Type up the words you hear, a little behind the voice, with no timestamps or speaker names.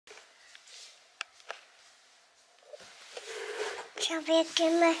しゃべけ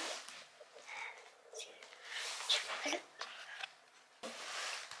ます。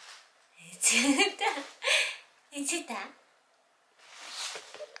映ったあ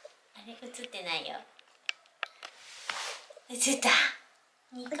れ映ってないよ。映った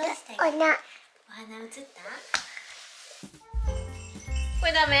2個したよ。お花映ったこ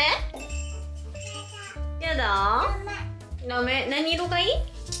れダメやだダメ。何色がいい？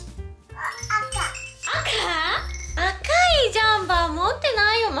赤いジャンパー持って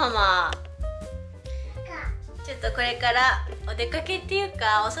ないよママ。ちょっとこれからお出かけっていう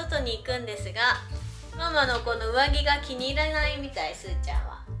かお外に行くんですが、ママのこの上着が気に入らないみたい。すーちゃん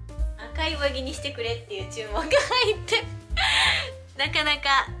は赤い上着にしてくれっていう注文が入ってなかな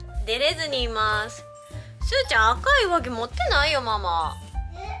か出れずにいます。すーちゃん赤い上着持ってないよママ。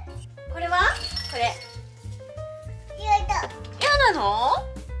これはこれやなの？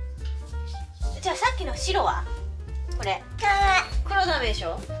じゃあさっきの白はこれ黒ダメでし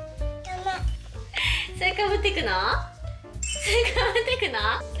ょ。それかぶってくの？それかぶってくの？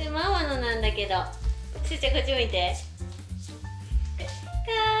それママのなんだけど。すーちゃんこっち向いて。かわ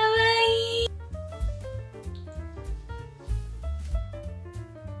いい。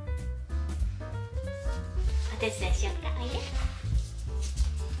お手伝いしようか。おいで。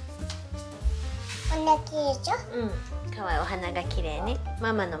お花きれいでしょ。うん、かわいい。お花が綺麗ね。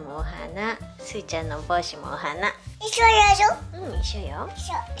ママのもお花、すーちゃんの帽子もお花。一緒やぞ。うん、一緒よ。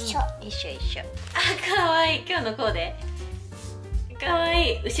一緒。一緒。あ、かわいい。今日のコーデかわ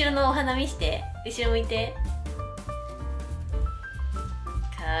いい。後ろのお花見して。後ろ向いて。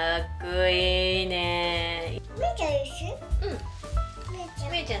かっこいいね。めいちゃんにし？うん。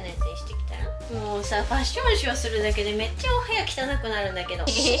めいちゃんのやつにしてきたら。もうさ、ファッションショーするだけでめっちゃお部屋汚くなるんだけど。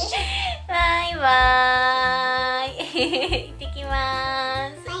バイバーイ。行ってきま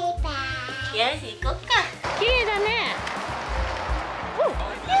す。バイバイ。よし、行こっか。綺麗だね。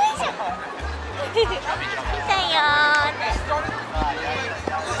来たよーって。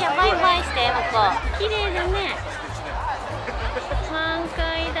じゃあバイバイして、ここ。綺麗だね。満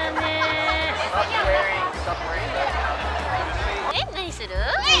開だね。え、何する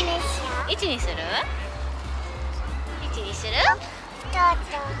？1にする？1にする？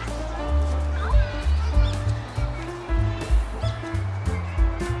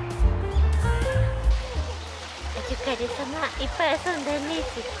お疲れ様。いっぱい遊んだね、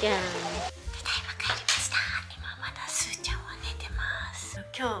すーちゃん。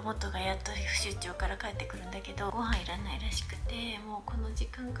今日元がやっと出張から帰ってくるんだけど、ご飯いらないらしくて、もうこの時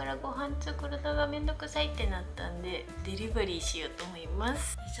間からご飯作るのがめんどくさいってなったんでデリバリーしようと思いま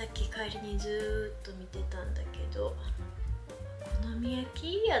す。さっき帰りにずーっと見てたんだけど、お好み焼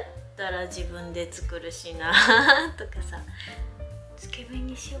きやったら自分で作るしなとかさ、つけ麺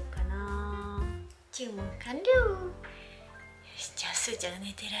にしようかな。注文完了。よし、じゃあすーちゃんが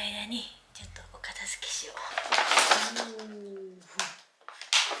寝てる間にちょっとお片付けしよう。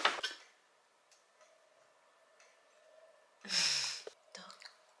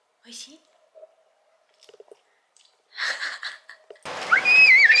おいしい？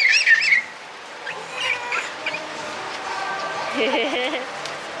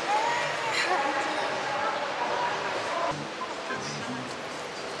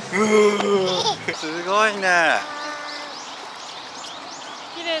すごいね。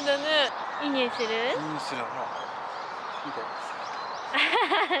綺麗だね。いい匂いする？いい匂いする。ほら。見て。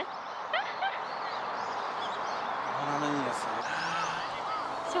花のいい匂いする。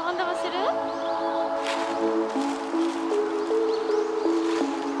シャボン玉する？す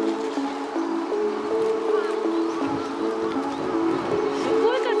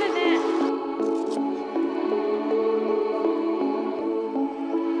ごい風ね。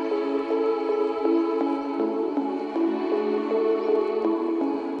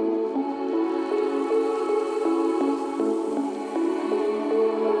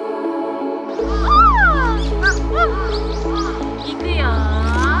行くよ。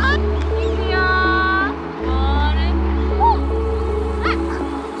行くよ。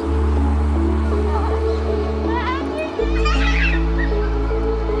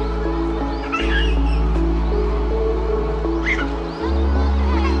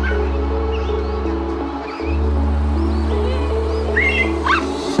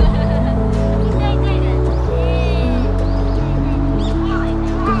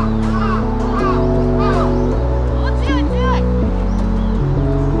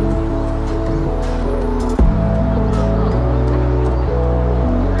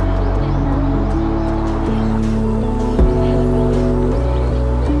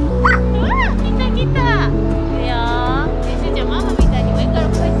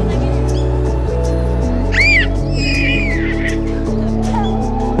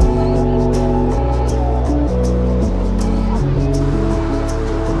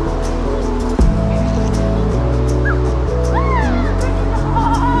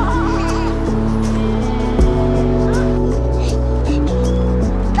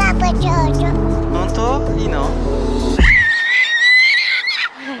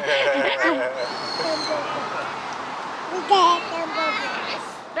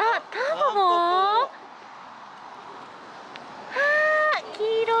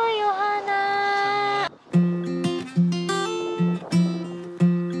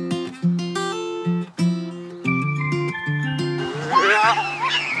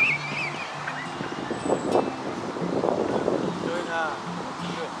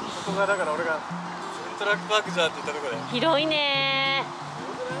がだから俺がセントラックパークじゃんって言ったところで。広いね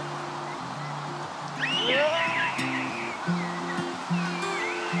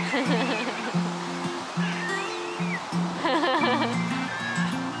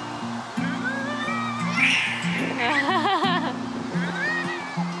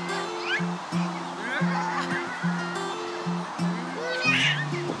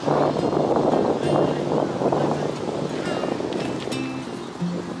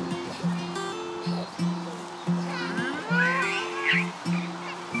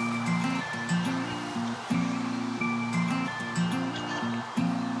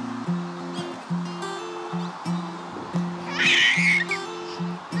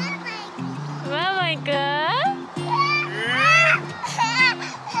ママ行く？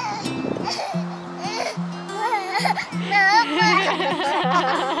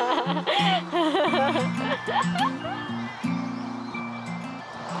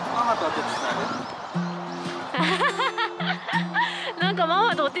ママと手つないで。なんかマ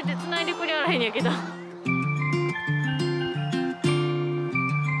マとお手手繋いでくれやらへんやけど。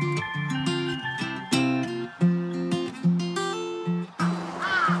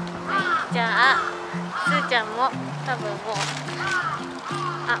じゃあ、すーちゃんも多分もう、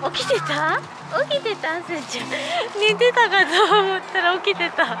あ、起きてた？起きてた？すーちゃん。寝てたかと思ったら起きて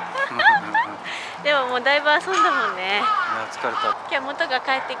た。でももうだいぶ遊んだもんね。いや疲れた。今日元が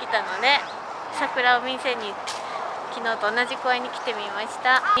帰ってきたので、桜を見せに昨日と同じ公園に来てみまし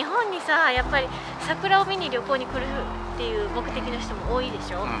た。日本にさ、やっぱり桜を見に旅行に来るっていう目的の人も多いで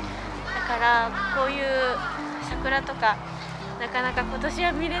しょ、だからこういう桜とかなかなか今年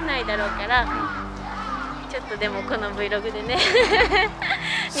は見れないだろうから、ちょっとでもこの Vlog でね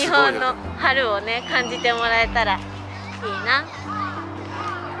日本の春をね感じてもらえたらいいな。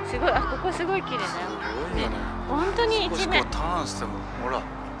すごい、あ、ここすごい綺麗だよ。すごいよね。本当に一面少しこうターンしてもほら。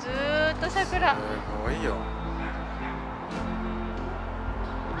ずーっと桜。すごいよ。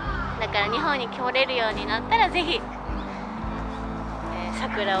だから日本に来れるようになったらぜひ、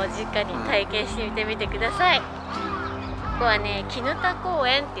桜を直に体験してみてみてください。ここはね、絹田公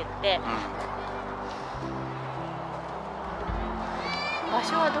園って言って、場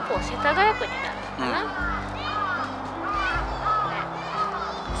所はどこ？世田谷区になるのかな、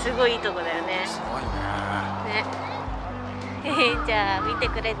すごいいいとこだよね。すごいね。ね。じゃあ見て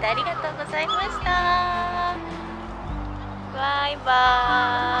くれてありがとうございました。バイバ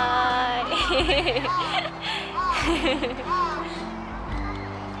ーイ。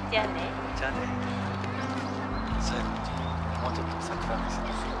じゃあね。じゃあね。最後にもうちょっと桜見せて。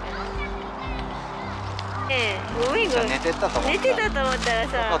ごめんごめん。寝てたと思った。寝てたと思ったら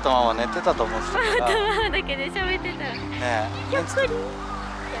さ。パパとママ寝てたと思ってたから。パパとママだけで喋ってた。ねえ。ひょっこり。いや、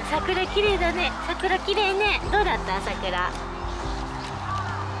桜綺麗だね。桜綺麗ね。どうだった桜？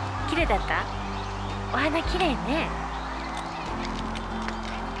綺麗だった？お花綺麗ね。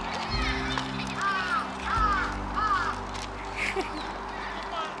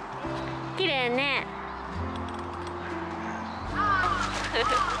綺麗ね。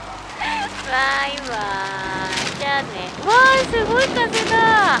バイバイ。じゃあね。わー、すごい風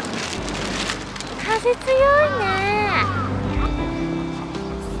だ。風強いね。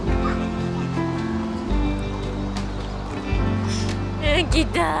来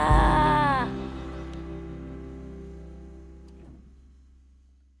たー。